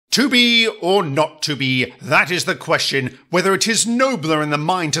To be or not to be, that is the question, whether it is nobler in the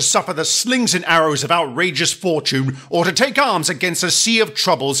mind to suffer the slings and arrows of outrageous fortune, or to take arms against a sea of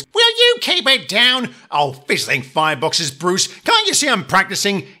troubles. Will you keep it down? Oh, fizzling fireboxes, Bruce. Can't you see I'm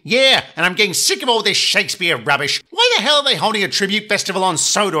practicing? Yeah, and I'm getting sick of all this Shakespeare rubbish. Why the hell are they holding a tribute festival on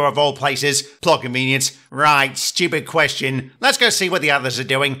Sodor of all places? Plot convenience. Right, stupid question. Let's go see what the others are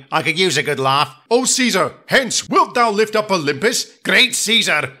doing. I could use a good laugh. O Caesar, hence wilt thou lift up Olympus? Great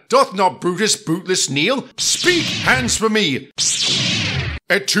Caesar, doth not Brutus bootless kneel? Speak, hands for me.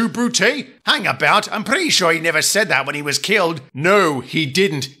 Et tu, Brute? Hang about, I'm pretty sure he never said that when he was killed. No, he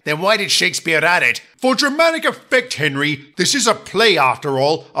didn't. Then why did Shakespeare add it? For dramatic effect, Henry. This is a play after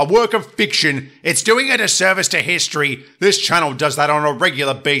all, a work of fiction. It's doing a disservice to history. This channel does that on a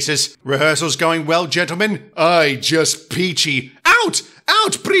regular basis. Rehearsals going well, gentlemen? Aye, just peachy. Out!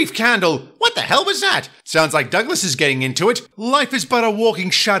 Out, brief candle! What the hell was that? Sounds like Douglas is getting into it. Life is but a walking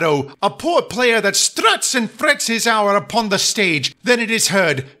shadow, a poor player that struts and frets his hour upon the stage. Then it is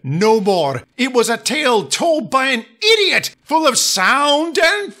heard no more. It was a tale told by an idiot, full of sound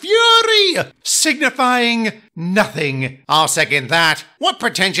and fury, signifying nothing. I'll second that. What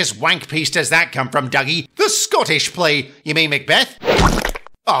pretentious wank piece does that come from, Dougie? The Scottish play. You mean Macbeth?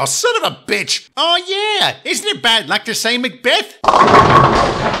 Oh, son of a bitch! Oh yeah! Isn't it bad luck to say Macbeth?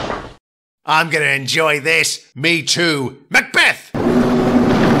 I'm gonna enjoy this. Me too. Macbeth!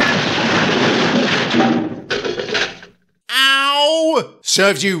 Ow!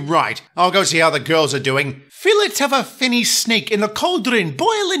 Serves you right. I'll go see how the girls are doing. Fillet of a finny snake in a cauldron,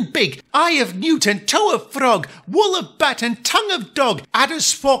 boiling big. Eye of newt and toe of frog, wool of bat and tongue of dog,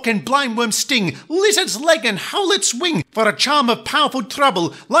 adder's fork and blindworm sting, lizard's leg and howlet's wing, for a charm of powerful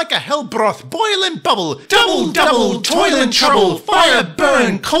trouble, like a hell broth, boil and bubble. Double, double, toil and trouble, fire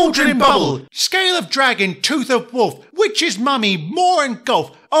burn, cauldron bubble. Scale of dragon, tooth of wolf, witch's mummy, moor and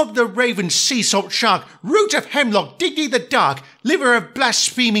gulf, of the raven, sea salt shark, root of hemlock, Digby the dark, liver of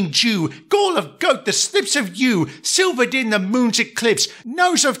blaspheming Jew, gall of goat, the slips of yew, silvered in the moon's eclipse,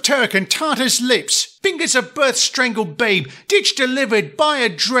 nose of Turk and Tartar's lips, fingers of birth strangled babe, ditch delivered by a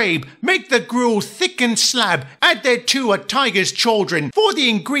drabe, make the gruel thick and slab, add thereto a tiger's chaldron, for the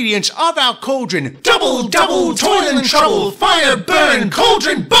ingredients of our cauldron. Double, double, toil and trouble, fire burn,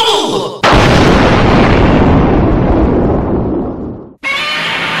 cauldron bubble!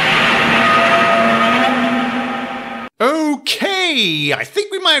 Okay, I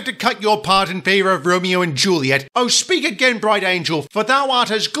think we might have to cut your part in favour of Romeo and Juliet. Oh, speak again, bright angel, for thou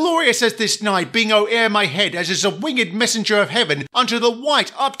art as glorious as this night, being o'er my head as is a winged messenger of heaven, unto the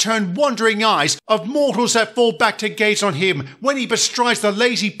white, upturned, wandering eyes of mortals that fall back to gaze on him, when he bestrides the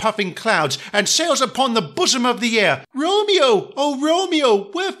lazy puffing clouds, and sails upon the bosom of the air. Romeo, O Romeo,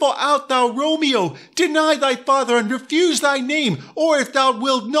 wherefore art thou Romeo? Deny thy father and refuse thy name, or if thou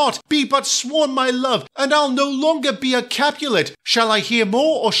wilt not, be but sworn my love, and I'll no longer be a Capulet. Shall I hear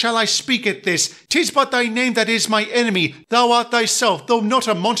more, or shall I speak at this? 'Tis but thy name that is my enemy. Thou art thyself, though not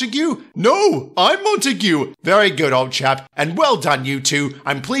a Montague? No, I'm Montague. Very good, old chap, and well done, you two.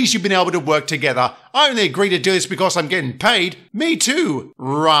 I'm pleased you've been able to work together. I only agreed to do this because I'm getting paid. Me too.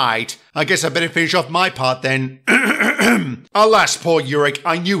 Right. I guess I better finish off my part then. Alas, poor Uric,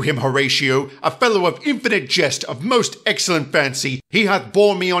 I knew him, Horatio, a fellow of infinite jest, of most excellent fancy. He hath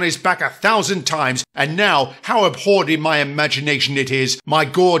borne me on his back 1,000 times, and now how abhorred in my imagination it is. My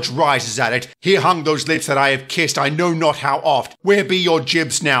gorge rises at it. Here hung those lips that I have kissed I know not how oft. Where be your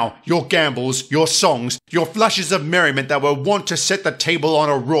jibs now, your gambols, your songs, your flushes of merriment that were wont to set the table on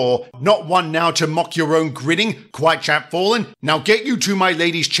a roar? Not one now to mock your own grinning? Quite chapfallen? Now get you to my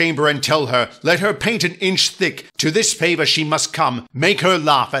lady's chamber and tell her, let her paint an inch thick. To this favour she must come. Make her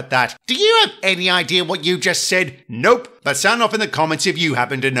laugh at that. Do you have any idea what you just said? Nope, but sound off in the comments if you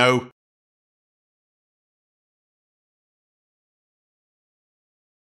happen to know.